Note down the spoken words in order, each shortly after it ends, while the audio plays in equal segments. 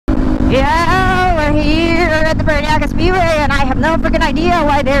Yeah, we're here at the Paranaque Speedway, and I have no freaking idea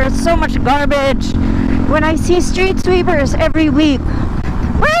why there's so much garbage when I see street sweepers every week.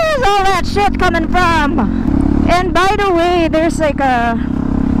 Where is all that shit coming from? And by the way, there's like a,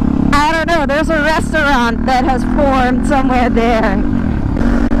 I don't know, there's a restaurant that has formed somewhere there.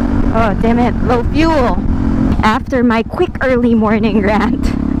 Oh, damn it, low fuel. After my quick early morning rant,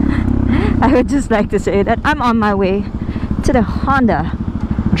 I would just like to say that I'm on my way to the Honda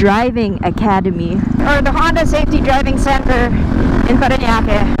Driving Academy, or the Honda Safety Driving Center in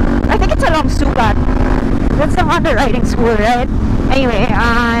Paranaque. I think it's along Sukat. That's the Honda riding school, right? Anyway,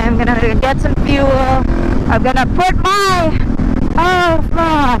 I'm gonna get some fuel. I'm gonna put my... Oh,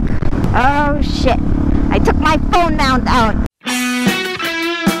 fuck. Oh, shit. I took my phone mount out.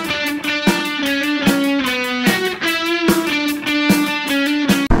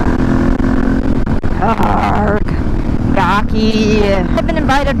 Arrgh. Gaki. I've been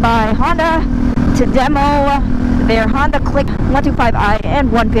invited by Honda to demo their Honda Click 125i and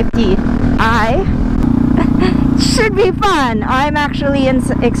 150i. Should be fun. I'm actually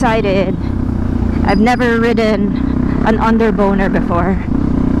excited. I've never ridden an underboner before.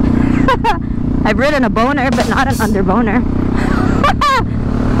 I've ridden a boner, but not an underboner.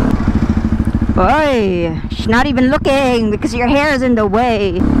 Boy, she's not even looking because your hair is in the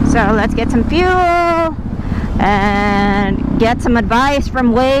way. So let's get some fuel and get some advice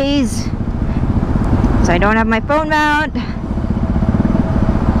from Waze. So I don't have my phone mount.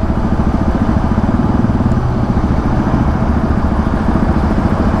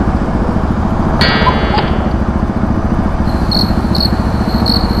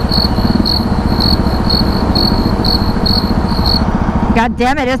 God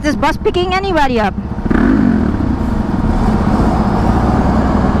damn it, is this bus picking anybody up?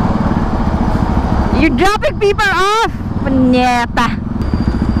 You're dropping people off? Punyeta.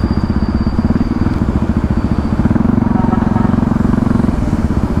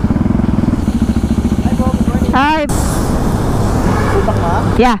 Hi.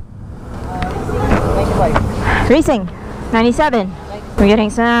 Yeah. Racing 97. We're getting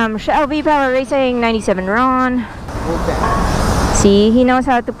some Shell V-Power Racing 97 Ron. See, he knows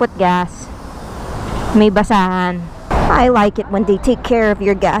how to put gas. May basahan. I like it when they take care of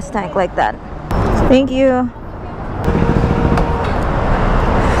your gas tank like that. Thank you.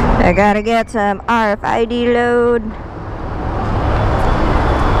 I gotta get some RFID load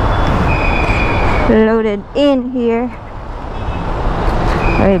loaded in here.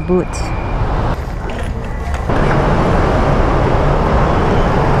 Alright, boots.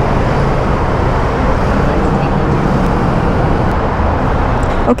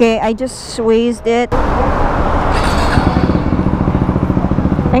 Okay, I just swayed it.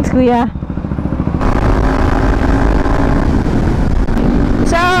 Thanks, Kuya.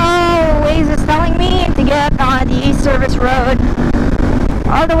 So, Waze is telling me to get on the East Service Road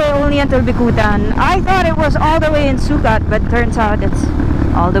all the way only until Bikutan. I thought it was all the way in Sukat, but turns out it's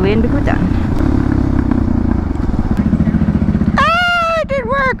all the way in Bikutan. Ah, it didn't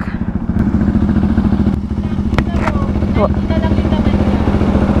work!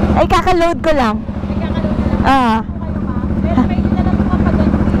 Ay, kakaload ko lang. Ah.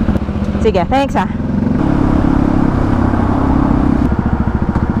 Sige, thanks ah.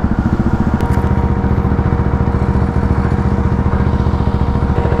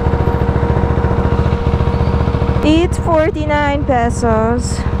 It's 49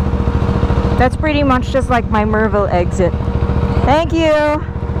 pesos. That's pretty much just like my Merville exit. Thank you.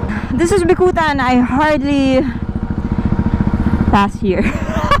 This is Bikutan. I hardly pass here.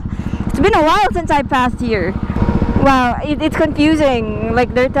 It's been a while since I passed here. Wow, it's confusing.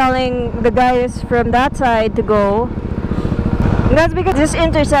 Like they're telling the guys from that side to go. And that's because this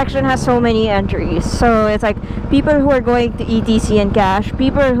intersection has so many entries. So it's like people who are going to ETC and cash,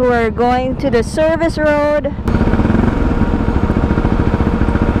 people who are going to the service road.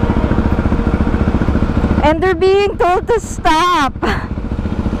 And they're being told to stop.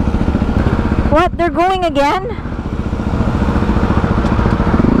 What? They're going again?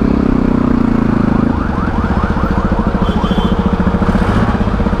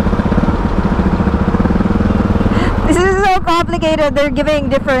 This is so complicated. They're giving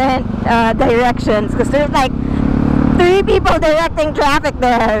different directions because there's like 3 people directing traffic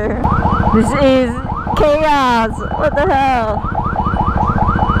there. This is chaos. What the hell?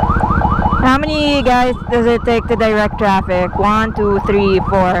 How many guys does it take to direct traffic? 1, 2, 3,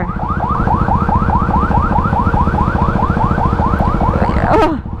 4.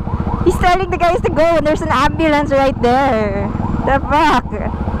 Oh, he's telling the guys to go and there's an ambulance right there. The fuck?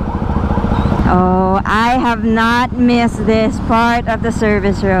 Oh, I have not missed this part of the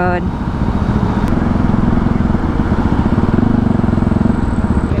service road.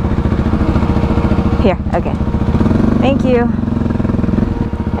 Here, okay. Thank you.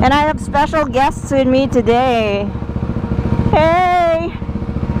 And I have special guests with me today. Hey!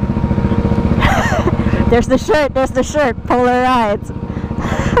 There's the shirt, Polar Rides.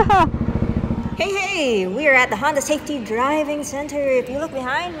 Hey, we are at the Honda Safety Driving Center. If you look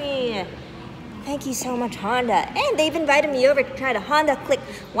behind me, thank you so much, Honda. And they've invited me over to try the Honda Click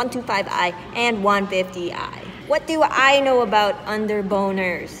 125i and 150i. What do I know about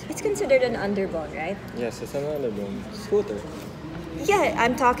underboners? It's considered an underbone, right? Yes, it's an underbone scooter. Yeah,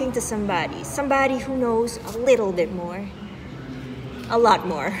 I'm talking to somebody who knows a little bit more, a lot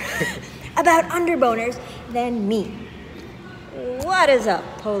more, about underboners than me. What is up,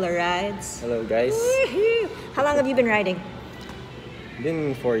 Polar Rides? Hello guys. How long have you been riding?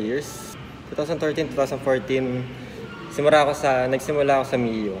 Been 4 years. 2013, 2014, nagsimula ako sa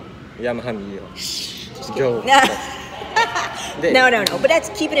Mio, Yamaha Mio. Joke. No, but that's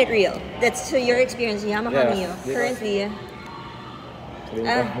keeping it real. That's so your experience, Yamaha Mio. Currently,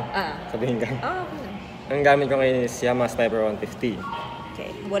 sabihin ka. Oh, Ang gamit ko ngayon is Yamaha Sniper 150.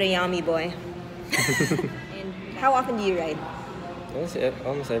 okay. What a yummy boy. And how often do you ride?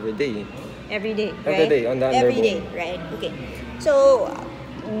 Almost every day. Every day, right? Every day on the underbone. Every day, right? Okay. So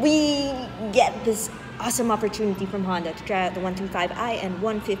we get this awesome opportunity from Honda to try out the 125i and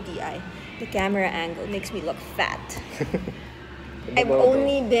 150i. The camera angle makes me look fat. I've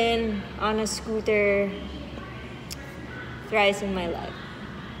only been on a scooter thrice in my life.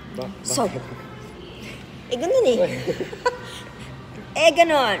 So, ganun eh.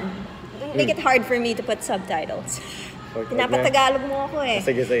 Ganon. Make it hard for me to put subtitles. Pinapatagalog mo ako eh.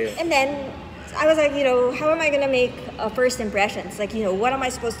 Sige. And then, I was like, how am I gonna make a first impressions? Like, what am I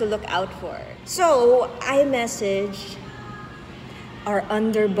supposed to look out for? So, I messaged our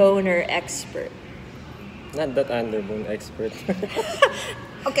underboner expert. Not that underbone expert.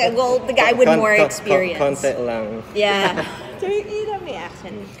 Okay, well, the guy with more experience. Konti lang. Yeah. You know my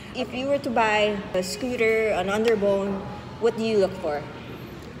accent. If you were to buy a scooter, an underbone, what do you look for?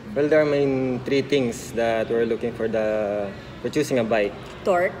 Well, there are main 3 things that we're looking for choosing a bike.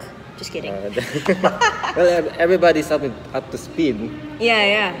 Torque. Just kidding. Well, everybody's up to speed.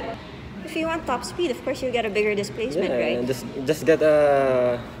 Yeah. If you want top speed, of course you get a bigger displacement, right? Just get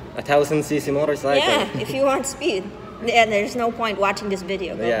a 1000cc motorcycle. Yeah, if you want speed. Yeah, there's no point watching this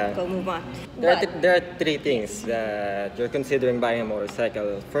video. Go move on. There are 3 things that you're considering buying a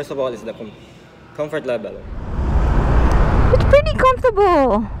motorcycle. First of all is the comfort level. It's pretty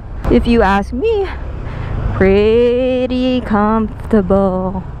comfortable. If you ask me, pretty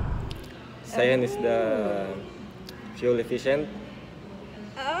comfortable. Second is the fuel efficient.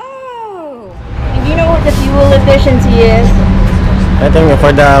 Oh! And you know what the fuel efficiency is? I think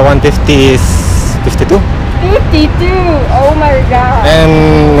for the 150 is 52. 52! Oh my god! And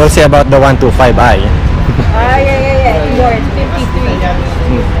we'll see about the 125i. Yeah. More, it's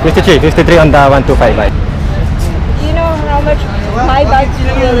 53. 53 on the 125i. Do you know how much my bike's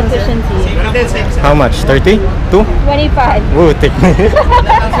fuel efficiency is? How much? 30? 2? 25. Ooh, take me.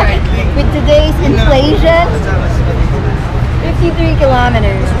 With today's inflation, 53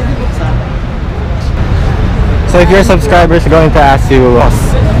 kilometers. So if your subscriber is going to ask you what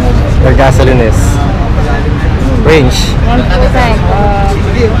your gasoline is, range. One full tank.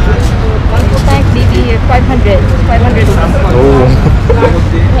 One full tank, maybe 500. 500. Oh.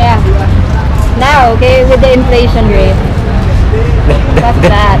 Yeah. Now, okay, with the inflation rate. That's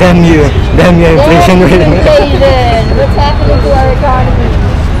bad. Damn you, inflation rate. Inflation. What's happening to our economy?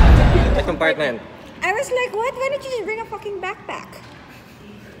 The compartment. I was like, what? Why don't you just bring a fucking backpack?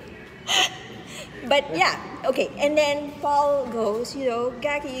 But yeah, okay. And then Paul goes,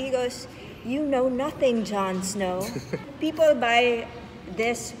 Gaki, he goes, you know nothing, Jon Snow. People buy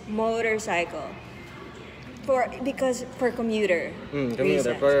this motorcycle for commuter. Commuter,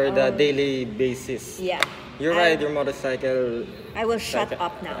 reasons. for the daily basis. Yeah. You ride your motorcycle. I will shut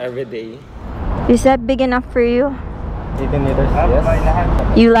up now. Every day. Is that big enough for you? 18 meters,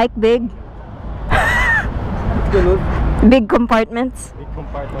 yes. You like big? Big compartments?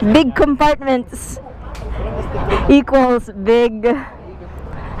 Big compartments equals big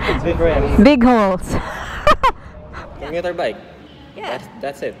holes. Commuter bike. Yeah.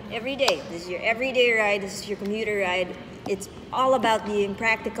 That's it. Every day. This is your everyday ride. This is your commuter ride. It's all about being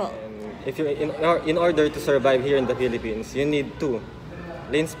practical. If you in order to survive here in the Philippines, you need to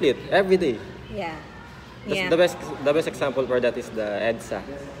lane split every day. Yeah. The best example for that is the EDSA.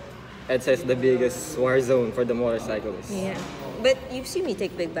 EDSA is the biggest war zone for the motorcyclists. Yeah. but you've seen me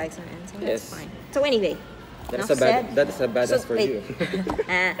take big bikes on end, so Yes. that's fine. So anyway, That is enough said. that is a badass for wait. you.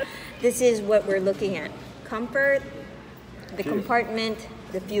 This is what we're looking at. Comfort, the Fuel. compartment,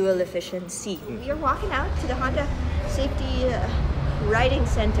 the fuel efficiency. We are walking out to the Honda Safety Riding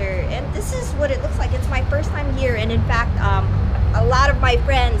Center, and this is what it looks like. It's my first time here, and in fact, a lot of my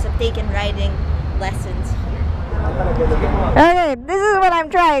friends have taken riding lessons here. Okay, this is what I'm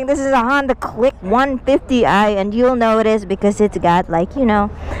trying. This is a Honda Click 150i, and you'll notice because it's got, like, you know,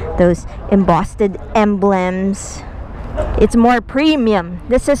 those embossed emblems. It's more premium.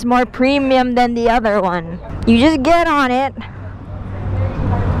 This is more premium than the other one. You just get on it.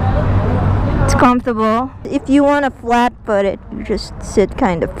 It's comfortable. If you want to flat foot it, you just sit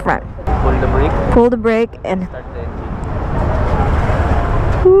kind of front. Pull the brake. Pull the brake and Start the engine.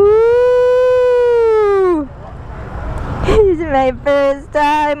 woo! This is my first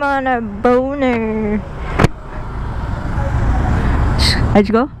time on a boner. How'd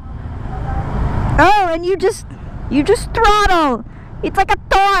you go? Oh, and you just throttle. It's like a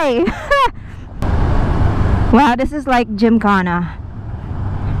toy. Wow, this is like Gymkhana.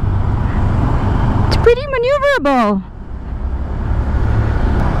 It's pretty maneuverable.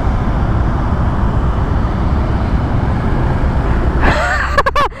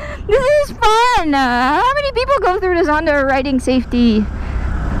 This is fun. How many people go through this Honda riding safety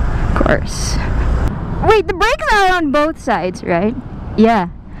course? Wait, the brakes are on both sides, right? Yeah.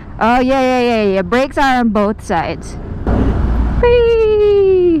 Oh, yeah. Brakes are on both sides.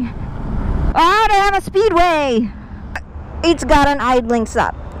 Whee! Oh, they have a speedway. It's got an idling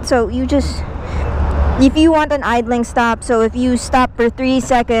stop. So you just, if you want an idling stop, so if you stop for 3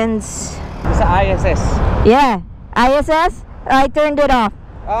 seconds. It's a ISS. Yeah. ISS? I turned it off.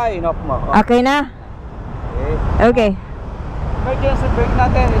 Enough mo. Okay na? Okay. Okay. Emergency brake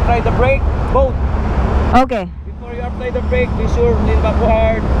natin. You try the brake, both. Okay. Before you apply the brake, be sure lean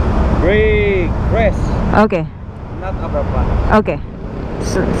backward. Brake. Press. Okay. Not abrupt one. Okay.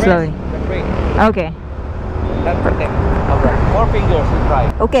 Press Slowly. the brake. Okay. Not protect. Abrupt. 4 fingers. You try.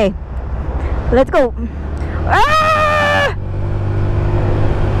 Okay. Let's go. Ah!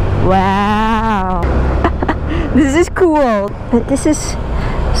 Wow. This is cool. But this is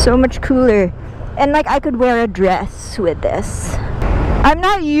so much cooler. And like I could wear a dress with this. I'm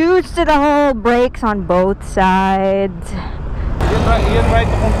not used to the whole brakes on both sides. You try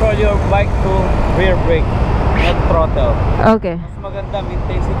to control your bike to rear brake, not throttle. Okay. Mas maganda,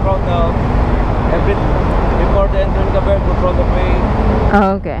 maintain si throttle. Before the entering the bird, control the brake.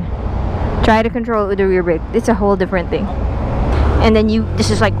 Oh, okay. Try to control it with the rear brake. It's a whole different thing. And then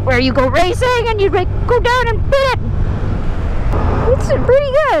this is like where you go racing and you like go down and pit it. It's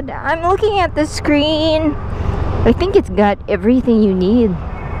pretty good. I'm looking at the screen. I think it's got everything you need.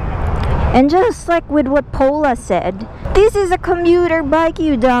 And just like with what Paula said, this is a commuter bike,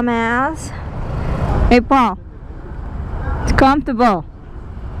 you dumbass. Hey, Paul. It's comfortable.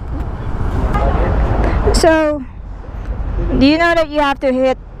 So, do you know that you have to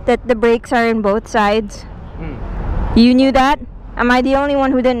hit that the brakes are in both sides? You knew that? Am I the only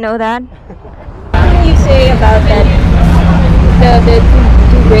one who didn't know that? What do you say about that? The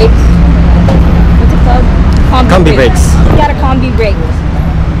two brakes? What's it called? Combi brakes. You got a combi brake.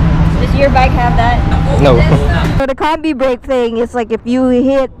 Does your bike have that? No. So the combi brake thing is like if you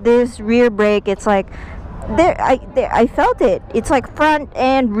hit this rear brake, it's like I felt it. It's like front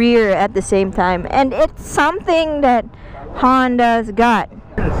and rear at the same time, and it's something that Honda's got.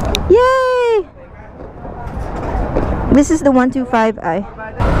 Yay! This is the 125i.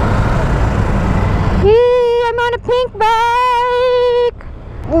 Yay! I'm on a pink bike.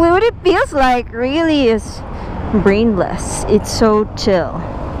 What it feels like really is brainless. It's so chill.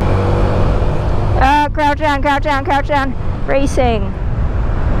 Crouch down, crouch down, crouch down. Racing.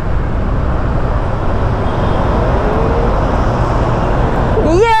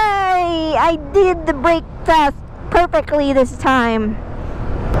 Yay! I did the brake test perfectly this time.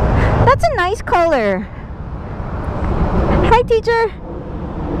 That's a nice color. Hi, teacher.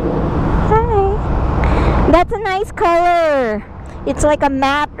 Hi. That's a nice color. It's like a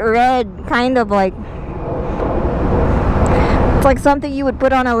matte red, kind of like. It's like something you would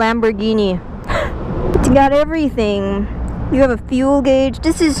put on a Lamborghini. It's got everything. You have a fuel gauge.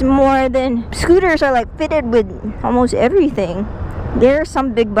 This is more than scooters are like fitted with almost everything. There are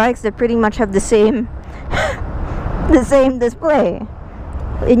some big bikes that pretty much have the same the same display.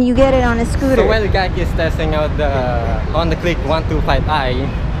 And you get it on a scooter. So while Gaki is testing out the Honda Click 125i,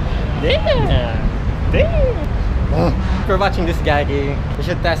 if you're watching this Gaki, you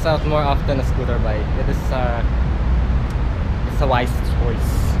should test out more often a scooter bike. It's a wise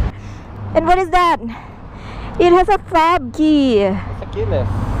choice. And what is that? It has a fob key. It's a keyless.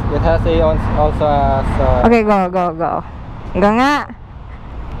 It has also has Okay, go. Go nga.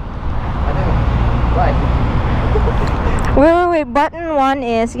 Right. Wait. Button 1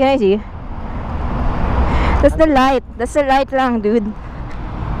 is... Can I see? That's the light. That's the light lang, dude.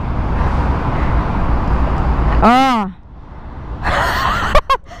 Oh.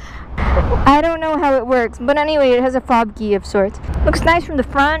 I don't know how it works, but anyway, it has a fob key of sorts. Looks nice from the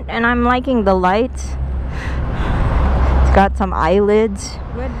front, and I'm liking the light. It's got some eyelids.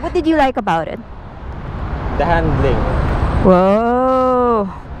 What did you like about it? The handling. Whoa.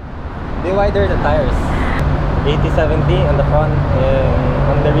 They wider the tires. 80/70 on the front,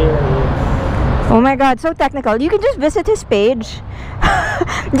 and on the rear it's... Oh my god, so technical. You can just visit his page.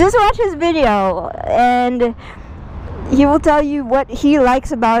 Just watch his video, and he will tell you what he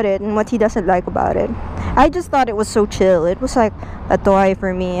likes about it and what he doesn't like about it. I just thought it was so chill. It was like a toy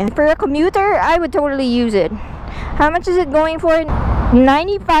for me. For a commuter, I would totally use it. How much is it going for?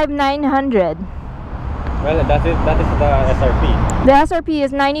 95,900. Well, that is the SRP. The SRP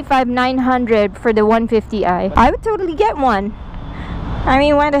is 95,900 for the 150i. I would totally get one. I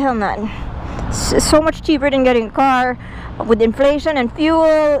mean, why the hell not? It's so much cheaper than getting a car. With inflation and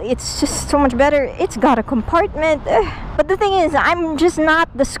fuel, it's just so much better. It's got a compartment. But the thing is, I'm just not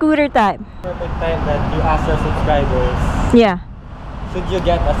the scooter type. Perfect time that you ask your subscribers. Yeah. Should you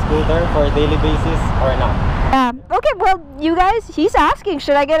get a scooter for a daily basis or not? Okay, well, you guys, he's asking,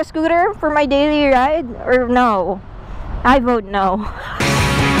 should I get a scooter for my daily ride or no? I vote no.